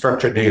data to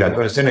structured data to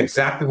understand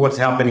exactly what's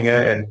happening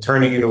and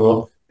turning it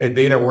into a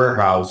data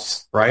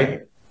warehouse,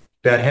 right?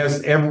 That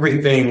has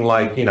everything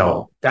like,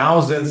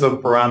 thousands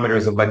of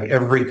parameters of like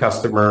every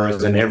customer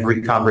and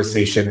every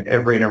conversation,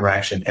 every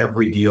interaction,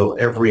 every deal,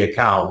 every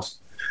account.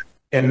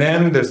 And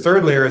then the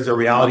third layer is the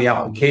reality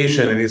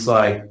application. And it's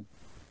like,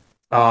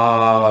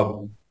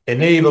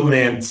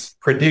 enablement,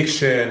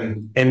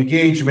 prediction,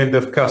 engagement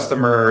of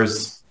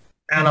customers,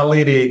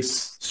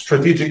 analytics,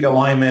 strategic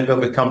alignment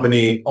of the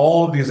company,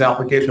 all of these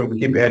applications we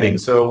keep adding.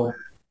 So,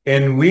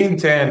 and we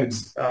intend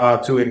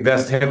to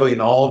invest heavily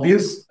in all of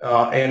these.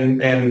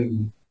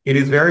 And it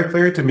is very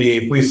clear to me,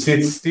 if we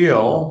sit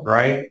still,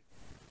 right,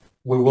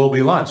 we will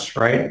be launched,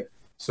 right?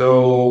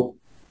 So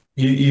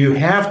you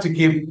have to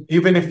keep,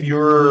 even if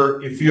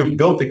you've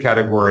built the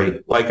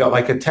category like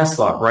a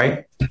Tesla,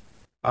 right?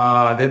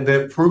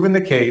 They've proven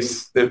the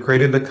case. They've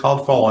created the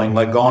cult following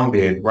like Gong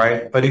did,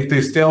 right? But if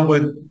they still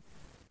with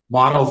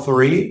Model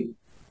 3,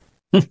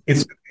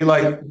 it's going to be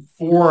like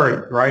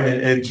Ford, right?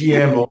 And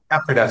GM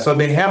after that. So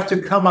they have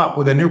to come up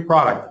with a new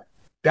product.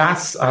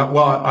 That's,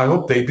 I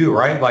hope they do,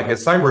 right? Like a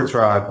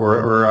Cybertruck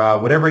or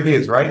whatever it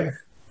is, right?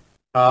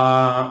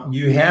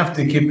 You have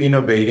to keep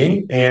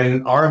innovating.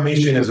 And our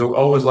mission is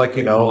always like,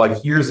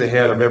 like years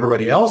ahead of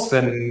everybody else,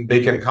 and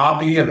they can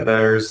copy, and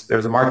there's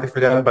a market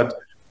for that. But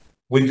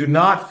we do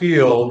not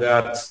feel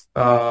that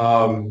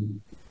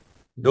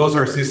those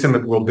are systems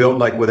that will build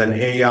like with an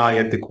AI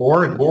at the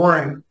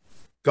core.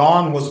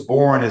 Gong was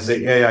born as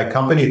an AI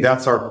company.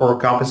 That's our core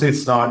competency.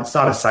 It's not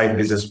a side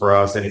business for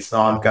us, and it's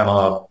not kind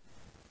of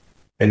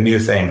a new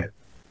thing.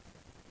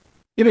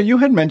 You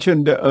had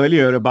mentioned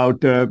earlier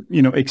about,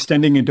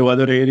 extending into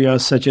other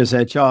areas such as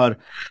HR.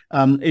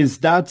 Is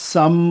that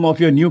some of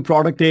your new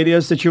product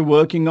areas that you're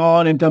working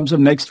on in terms of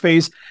next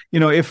phase?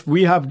 If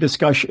we have this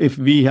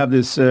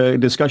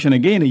discussion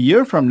again a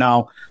year from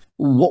now,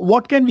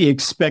 what can we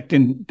expect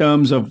in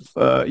terms of,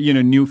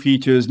 new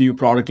features, new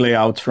product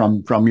layouts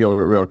from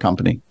your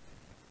company?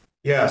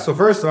 Yeah. So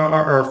first,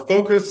 our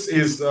focus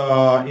is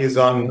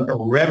on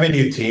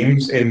revenue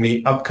teams in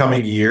the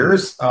upcoming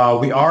years.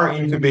 We are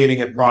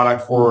incubating a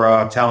product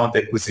for talent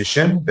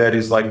acquisition that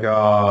is like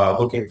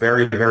looking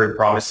very, very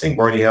promising.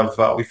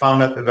 We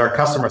found out that our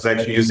customers are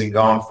actually using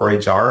Gong for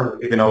HR,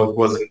 even though it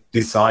wasn't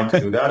designed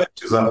to do that,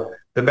 which is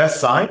the best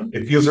sign.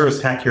 If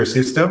users hack your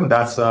system,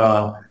 that's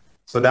a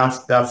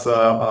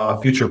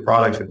future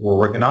product that we're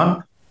working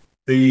on.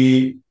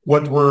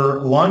 What we're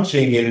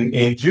launching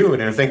in June,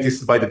 and I think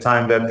this is by the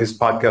time that this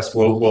podcast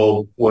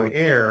will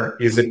air,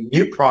 is a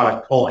new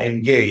product called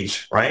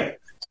Engage, right?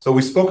 So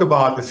we spoke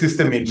about the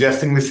system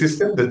ingesting the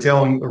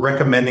system,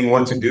 recommending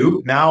what to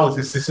do. Now it's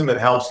a system that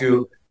helps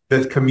you,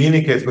 that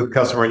communicates with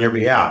customer on your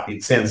behalf.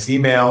 It sends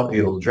email,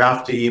 it'll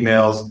draft the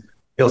emails,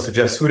 it'll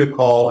suggest who to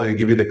call, and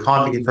give you the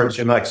contact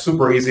information, like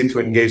super easy to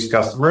engage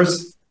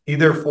customers,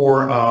 either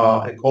for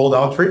a cold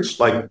outreach,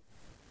 like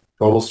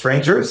total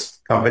strangers,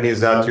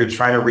 companies that you're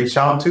trying to reach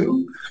out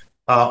to,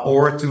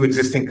 or to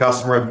existing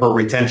customers for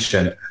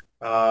retention.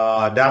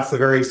 That's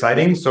very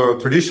exciting. So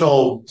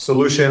traditional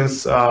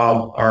solutions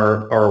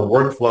are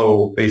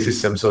workflow-based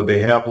systems. So they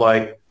have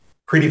like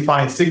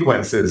predefined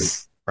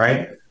sequences,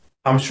 right?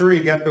 I'm sure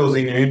you get those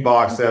in your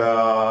inbox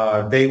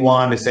that day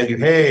one, they send you,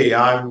 hey,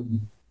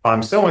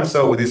 I'm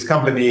so-and-so with this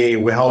company.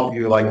 We help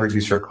you like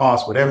reduce your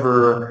costs,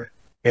 whatever.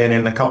 And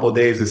in a couple of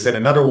days, they send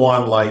another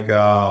one like,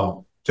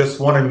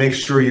 just want to make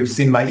sure you've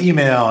seen my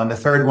email. And the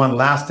third one,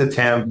 last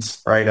attempt,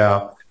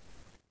 right?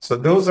 So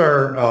those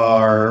are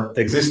our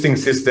existing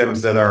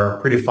systems that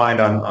are predefined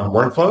on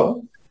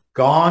workflow.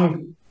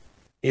 Gong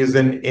is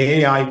an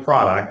AI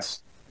product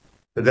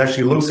that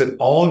actually looks at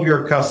all of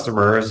your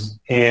customers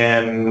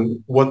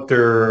and what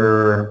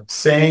they're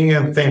saying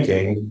and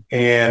thinking,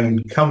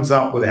 and comes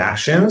up with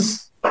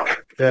actions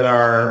that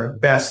are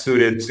best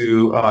suited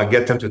to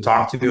get them to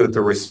talk to you,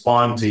 to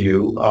respond to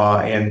you,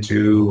 and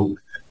to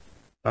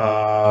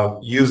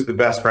use the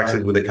best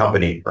practices with the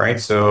company, right?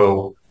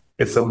 So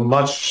it's a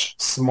much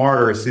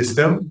smarter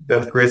system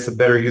that creates a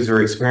better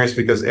user experience,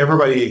 because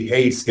everybody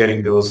hates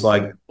getting those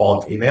like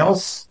bulk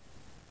emails.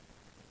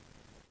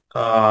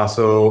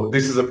 So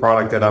this is a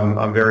product that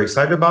I'm very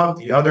excited about.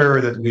 The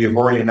other that we have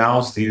already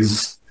announced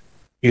is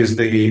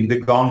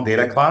the Gong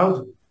Data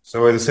Cloud.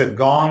 So as I said,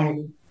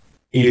 Gong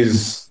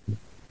is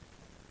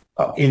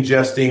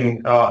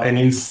ingesting an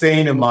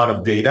insane amount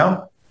of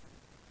data.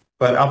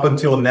 But up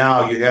until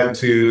now, you had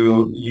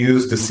to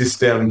use the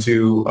system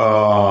to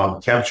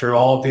capture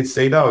all of this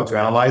data or to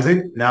analyze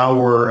it. Now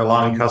we're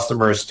allowing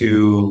customers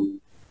to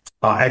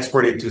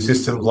export it to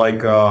systems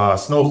like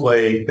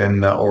Snowflake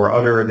and or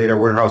other data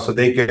warehouse, so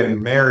they can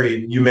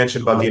marry. You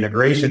mentioned about the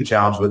integration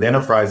challenge with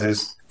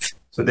enterprises,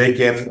 so they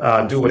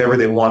can do whatever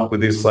they want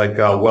with this like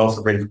wealth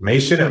of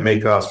information and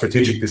make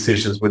strategic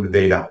decisions with the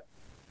data.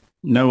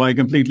 No, I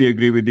completely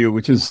agree with you,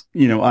 which is,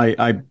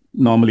 I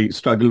normally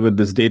struggle with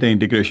this data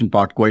integration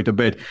part quite a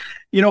bit.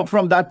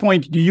 From that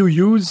point, do you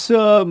use,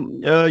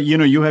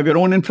 you have your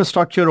own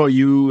infrastructure, or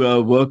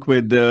you work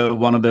with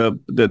one of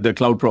the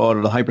cloud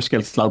or the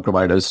hyperscale cloud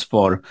providers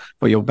for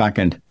your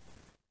backend?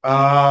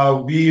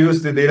 We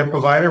use the data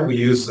provider. We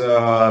use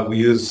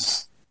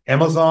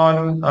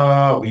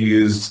Amazon. We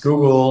use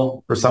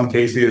Google for some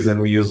cases, and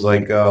we use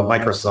like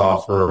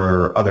Microsoft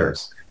or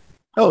others.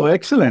 Oh,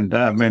 excellent.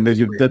 Man,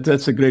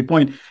 that's a great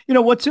point.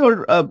 What's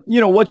your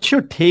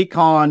take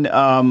on,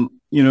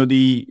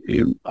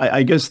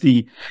 I guess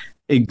the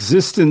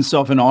existence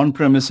of an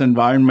on-premise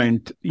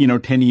environment,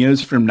 10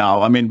 years from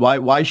now? I mean,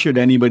 why should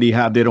anybody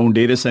have their own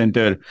data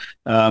center?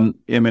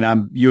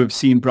 You have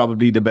seen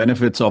probably the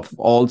benefits of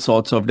all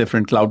sorts of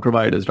different cloud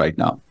providers right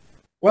now.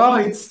 Well,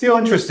 it's still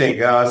interesting.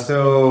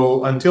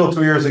 So until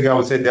 2 years ago, I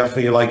would say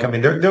definitely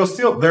there's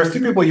still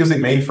people using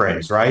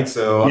mainframes, right?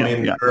 So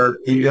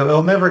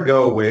it'll never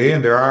go away,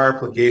 and there are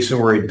applications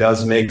where it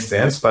does make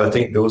sense, but I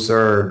think those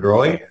are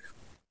growing.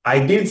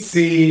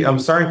 I'm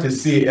starting to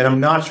see, and I'm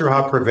not sure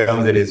how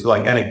prevalent it is,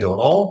 like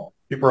anecdotal.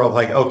 People are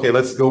like, okay,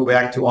 let's go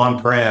back to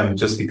on-prem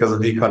just because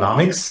of the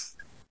economics.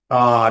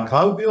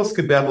 Cloud bills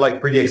could get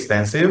like pretty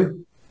expensive.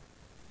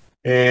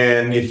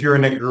 And if you're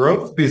in a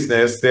growth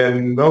business,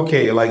 then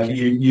okay, like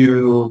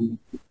you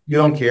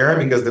don't care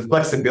because the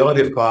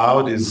flexibility of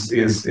cloud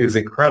is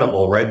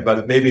incredible, right?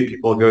 But maybe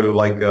people go to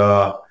like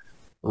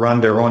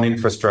run their own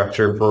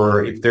infrastructure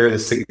for if there's a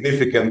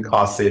significant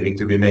cost saving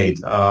to be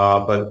made.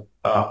 But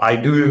I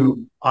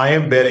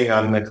am betting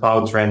on the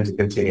cloud trend to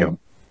continue.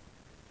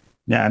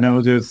 Yeah,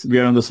 no,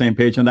 we're on the same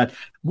page on that.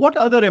 What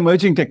other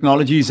emerging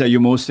technologies are you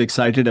most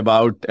excited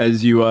about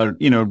as you are,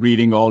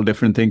 reading all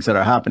different things that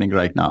are happening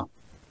right now?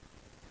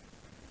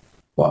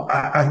 Well,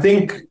 I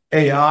think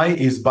AI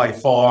is by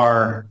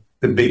far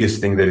the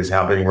biggest thing that is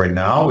happening right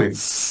now.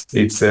 It's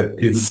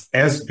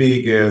as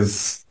big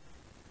as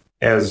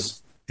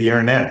the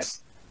internet.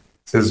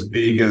 It's as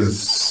big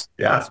as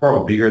it's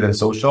probably bigger than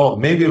social.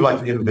 Maybe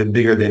like even a bit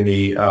bigger than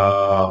the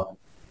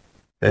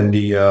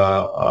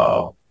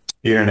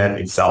internet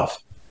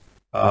itself.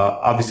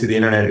 Obviously, the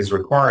internet is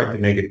required to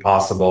make it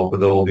possible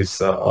with all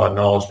this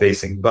knowledge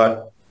basing.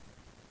 But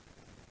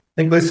I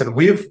think, listen,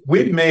 we've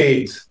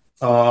made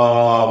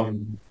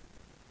in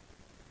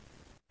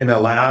the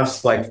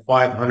last like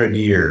 500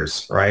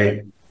 years,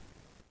 right?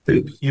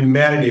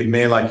 Humanity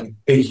made like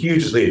a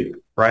huge leap,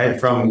 right?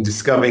 From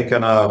discovering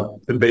kind of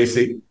the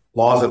basic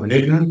laws of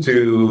Newton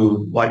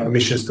to like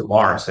missions to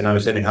Mars and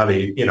understanding how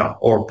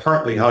or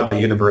partly how the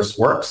universe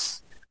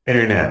works.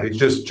 Internet, it's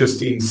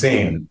just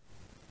insane.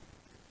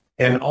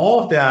 And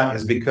all of that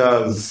is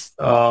because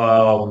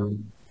our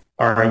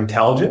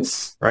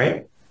intelligence,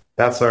 right?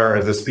 As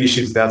a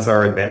species, that's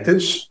our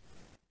advantage.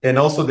 And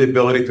also the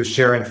ability to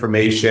share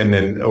information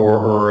and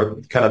or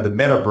kind of the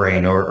meta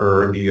brain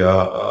or the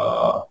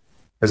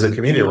as a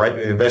community, right?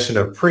 The invention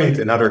of print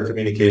and other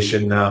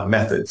communication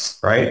methods,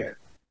 right?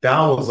 That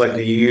was like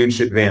a huge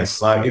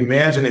advance. Like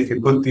imagine if you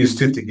put these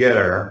two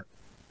together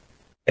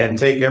and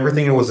take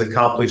everything that was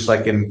accomplished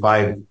like in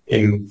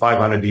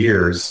 500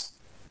 years,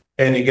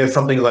 and you get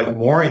something like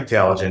more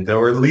intelligent,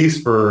 or at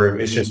least for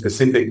mission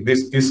specific,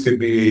 this could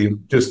be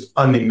just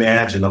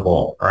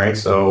unimaginable, right?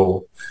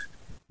 So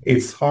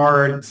it's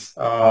hard.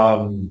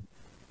 I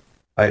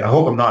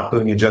hope I'm not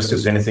doing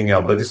injustice to anything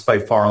else, but it's by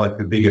far like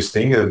the biggest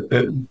thing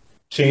that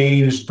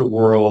changed the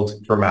world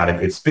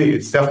dramatically. It's big.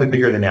 It's definitely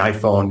bigger than the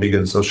iPhone, bigger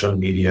than social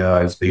media.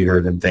 It's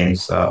bigger than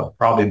things.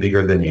 Probably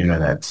bigger than the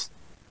internet.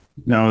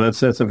 No,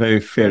 that's a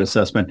very fair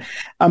assessment.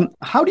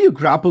 How do you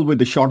grapple with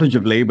the shortage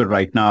of labor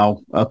right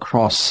now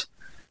across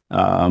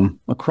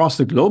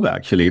the globe,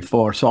 actually,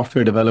 for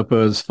software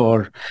developers,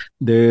 for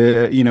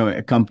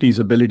the company's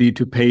ability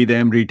to pay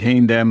them,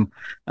 retain them?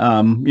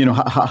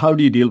 How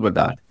do you deal with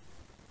that?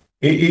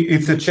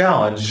 It's a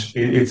challenge.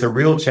 It's a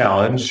real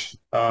challenge.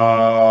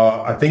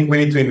 I think we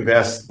need to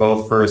invest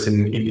both first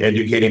in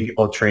educating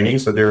people, training.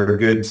 So there are the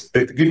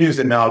good news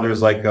is now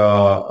there's like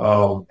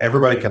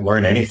everybody can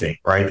learn anything,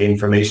 right? The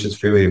information is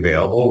freely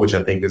available, which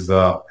I think is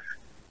a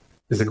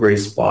great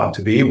spot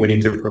to be. We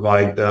need to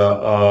provide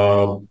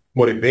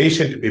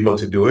motivation to people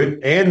to do it,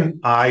 and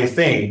I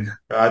think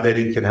that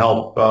it can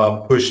help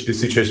push the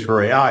situation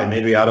for AI,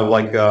 maybe out of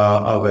like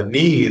of a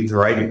need,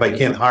 right? If I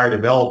can't hire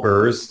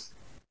developers,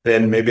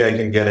 then maybe I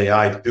can get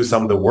AI to do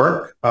some of the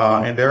work.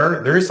 And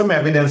there is some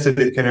evidence that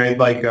it can generate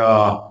like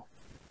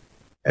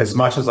as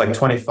much as like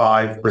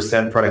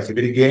 25%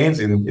 productivity gains.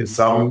 In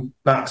some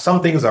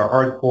things are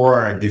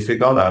hardcore and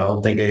difficult. I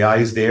don't think AI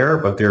is there,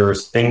 but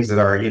there's things that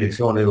are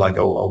only like a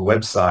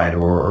website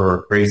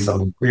or create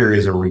some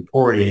queries or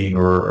reporting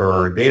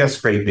or data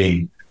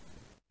scraping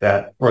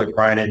that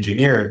require an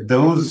engineer.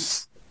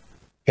 Those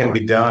can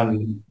be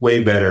done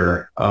way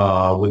better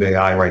with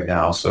AI right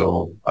now.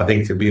 So I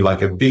think it could be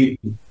like a big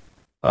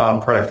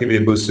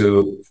productivity boost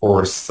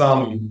for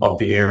some of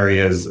the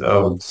areas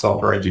of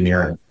software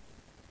engineering.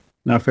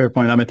 No, fair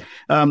point, Amit.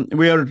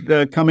 We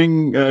are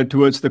coming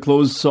towards the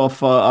close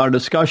of our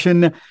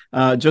discussion.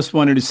 Just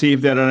wanted to see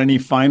if there are any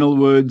final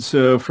words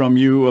from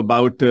you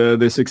about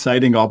this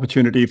exciting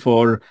opportunity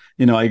for,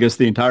 I guess,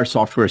 the entire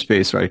software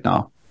space right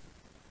now.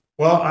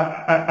 Well,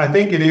 I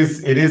think it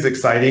is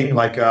exciting.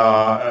 Like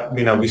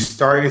we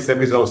started this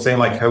episode saying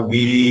like how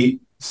we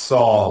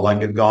saw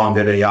like at Gong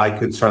that AI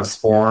could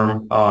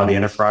transform the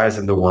enterprise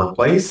and the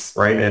workplace,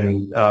 right?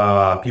 And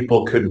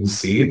people couldn't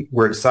see it.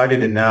 We're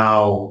excited, and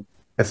now,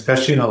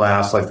 especially in the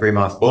last like 3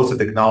 months, both the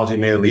technology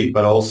made a leap,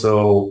 but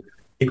also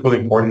equally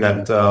important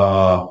that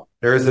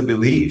there is a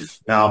belief.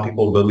 Now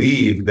people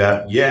believe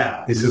that,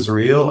 yeah, this is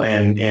real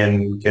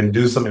and can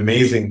do some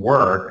amazing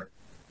work.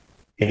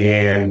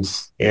 And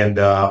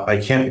I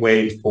can't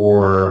wait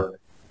for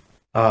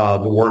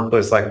the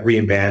workplace like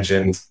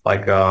reimagined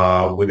like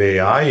with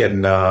AI.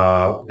 And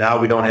now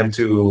we don't have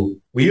to.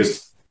 We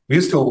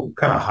used to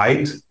kind of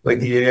hide like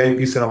the AI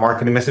piece in a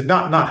marketing message,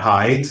 not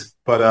hide,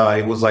 but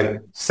it was like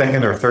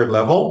second or third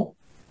level.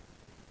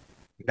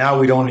 Now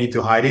we don't need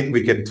to hide it.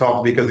 We can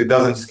talk because it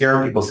doesn't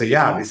scare people. Say,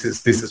 yeah, this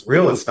is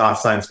real. It's not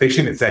science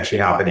fiction. It's actually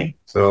happening.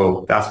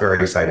 So that's very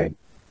exciting.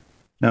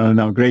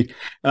 No, great.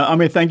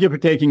 Amit, thank you for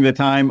taking the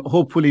time.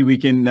 Hopefully we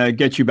can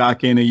get you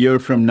back in a year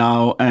from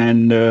now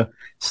and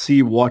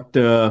see what,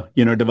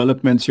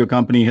 developments your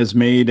company has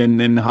made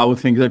and how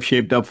things have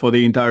shaped up for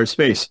the entire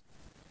space.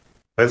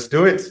 Let's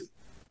do it.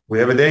 We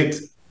have a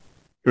date.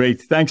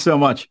 Great. Thanks so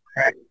much.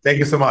 Thank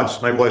you so much.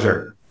 My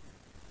pleasure.